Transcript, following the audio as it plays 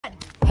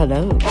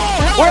Hello.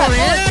 We're at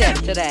Fullerton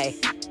today.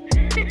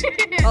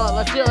 Oh,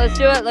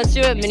 let's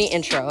do a mini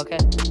intro, okay?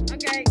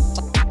 Okay.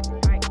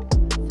 Alright.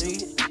 3,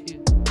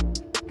 2.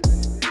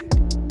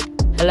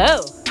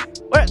 Hello.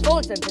 We're at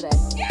Fullerton today.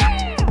 Yeah!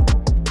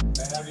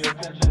 May I have your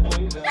attention,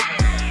 please? This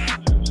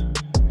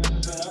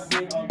is an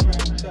update on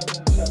train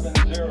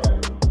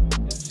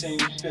 770. It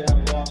seems to have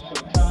lost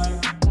some time.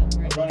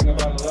 We're running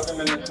about 11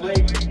 minutes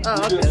late. Oh,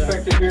 We okay.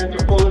 expected here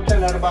to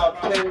Fullerton at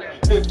about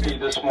 10:50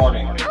 this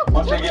morning.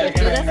 Once again, That's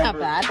train not number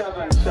bad.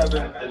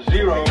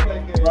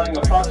 770 running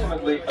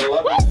approximately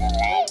 11.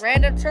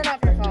 Random, turn off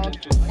your phone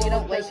so you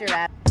don't waste your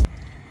ad.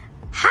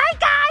 Hi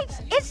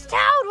guys, it's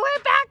Toad.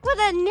 We're back with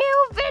a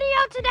new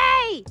video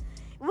today.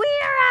 We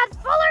are at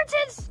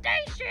Fullerton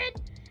Station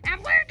and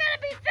we're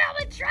gonna be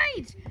filming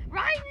trains.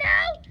 Right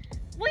now,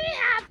 we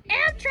have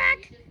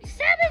Amtrak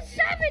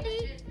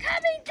 770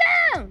 coming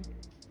down.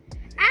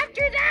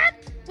 After that,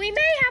 we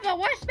may have a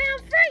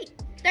westbound freight.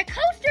 The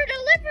coaster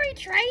delivery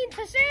train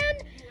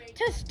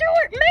to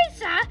Stuart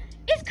Mesa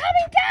is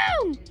coming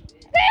down.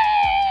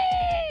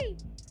 Whee!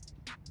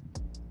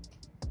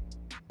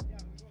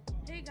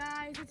 Hey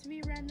guys, it's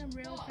me,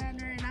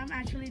 RandomRailfanner, and I'm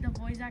actually the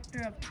voice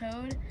actor of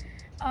Toad.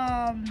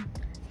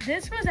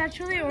 This was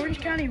actually Orange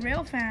County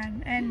Rail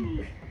Fan,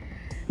 and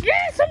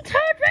yes, I'm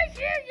Toad right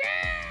here,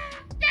 yeah!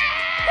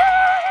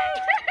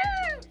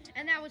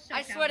 And that was so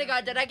I swear to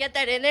God, did I get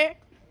that in there?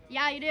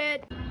 Yeah, you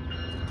did.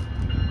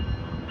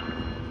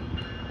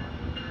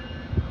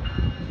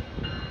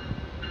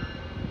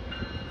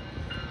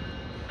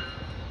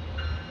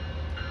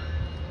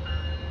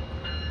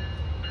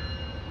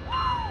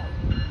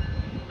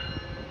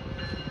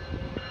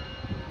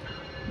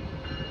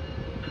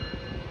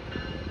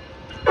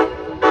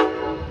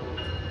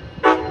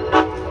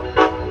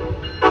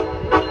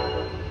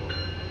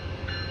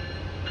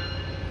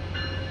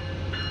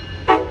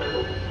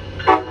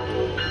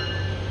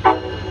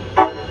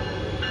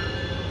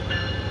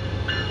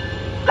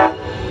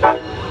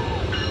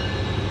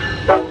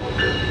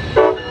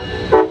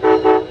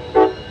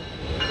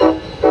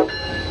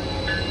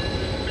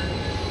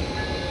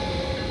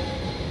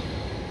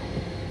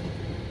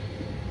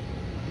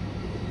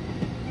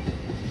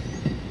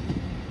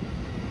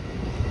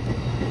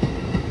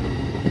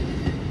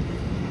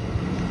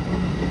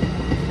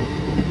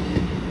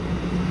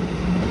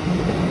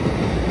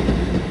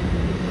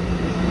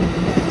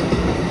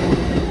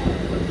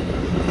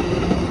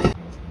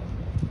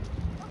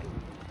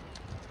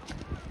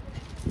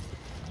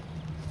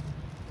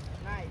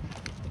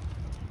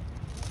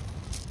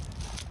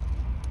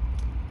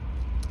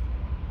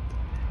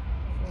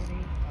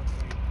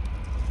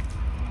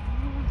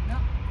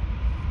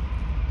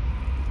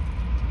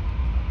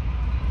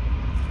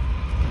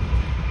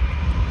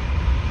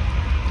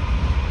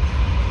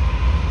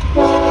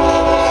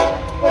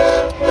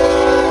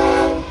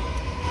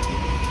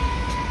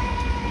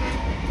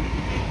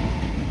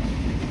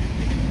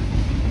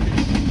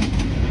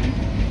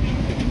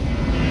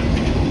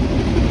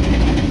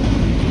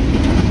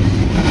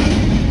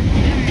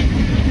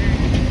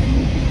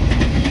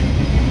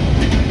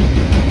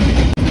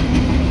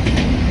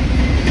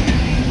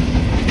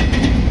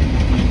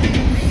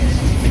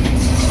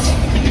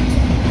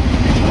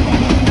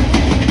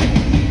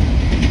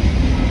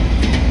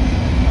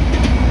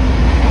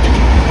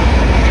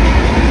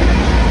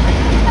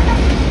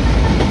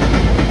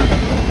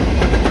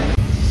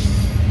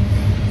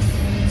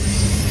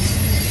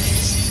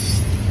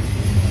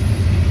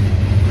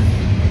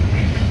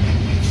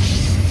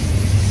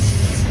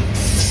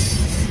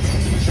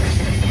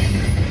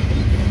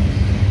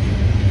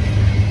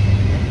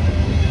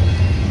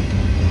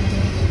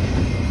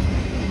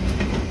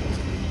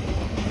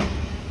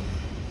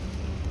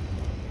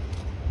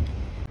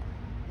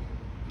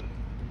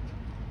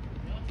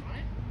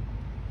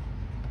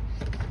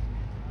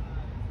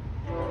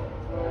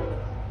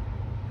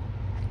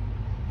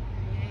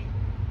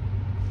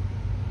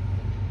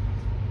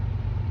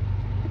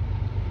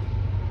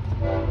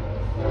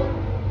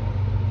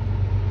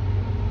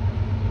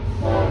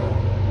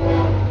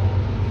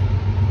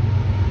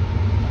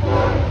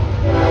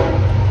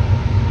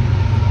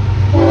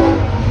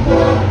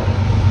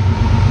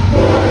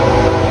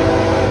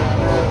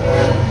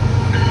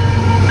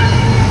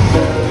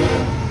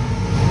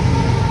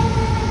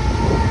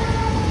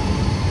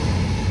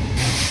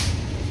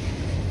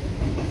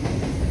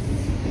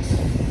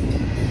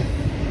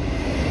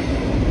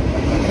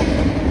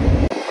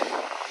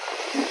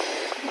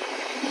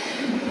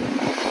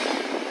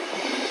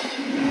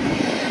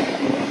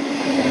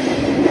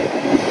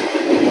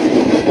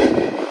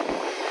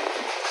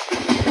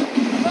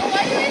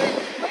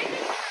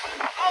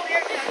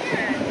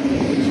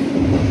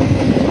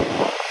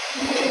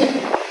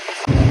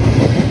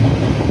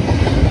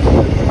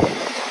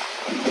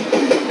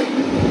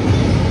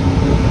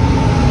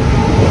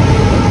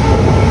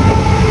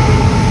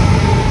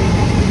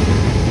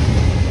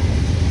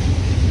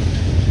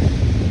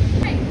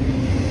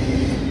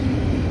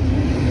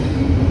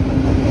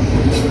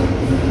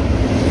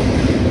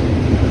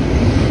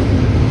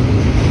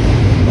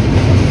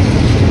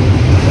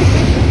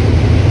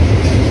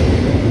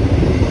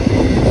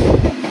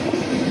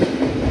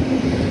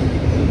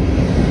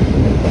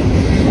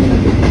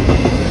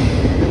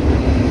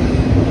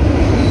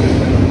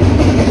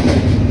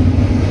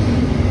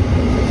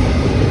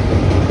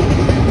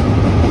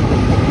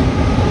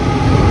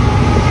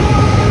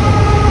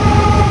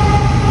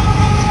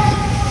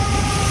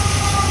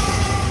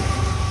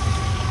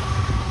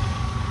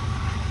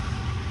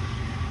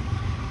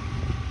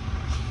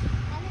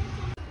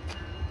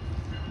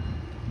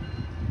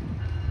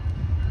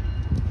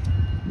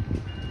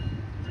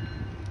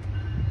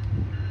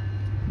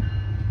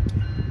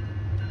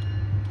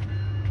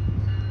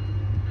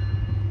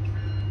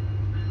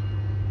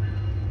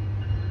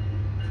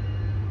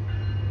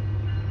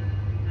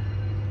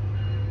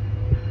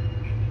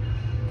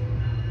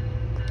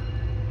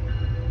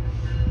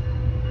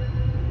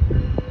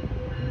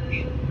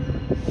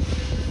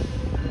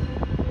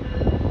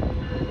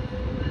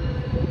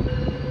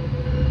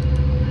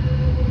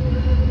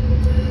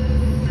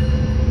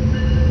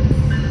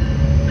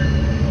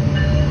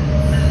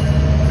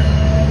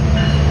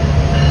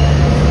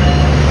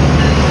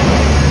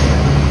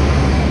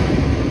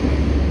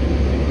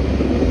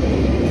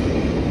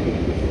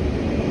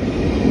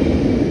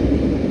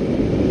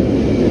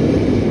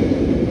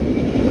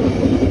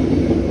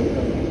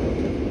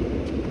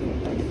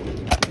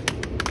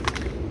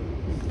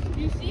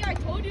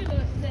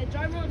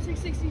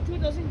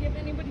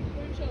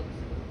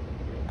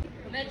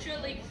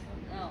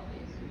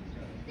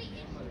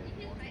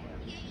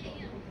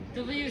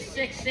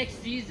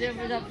 She's there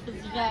for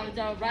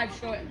the ride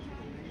short.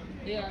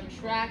 They are on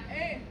track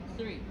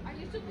 3. I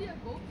used to be a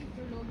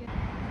goalkeeper,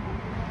 Logan.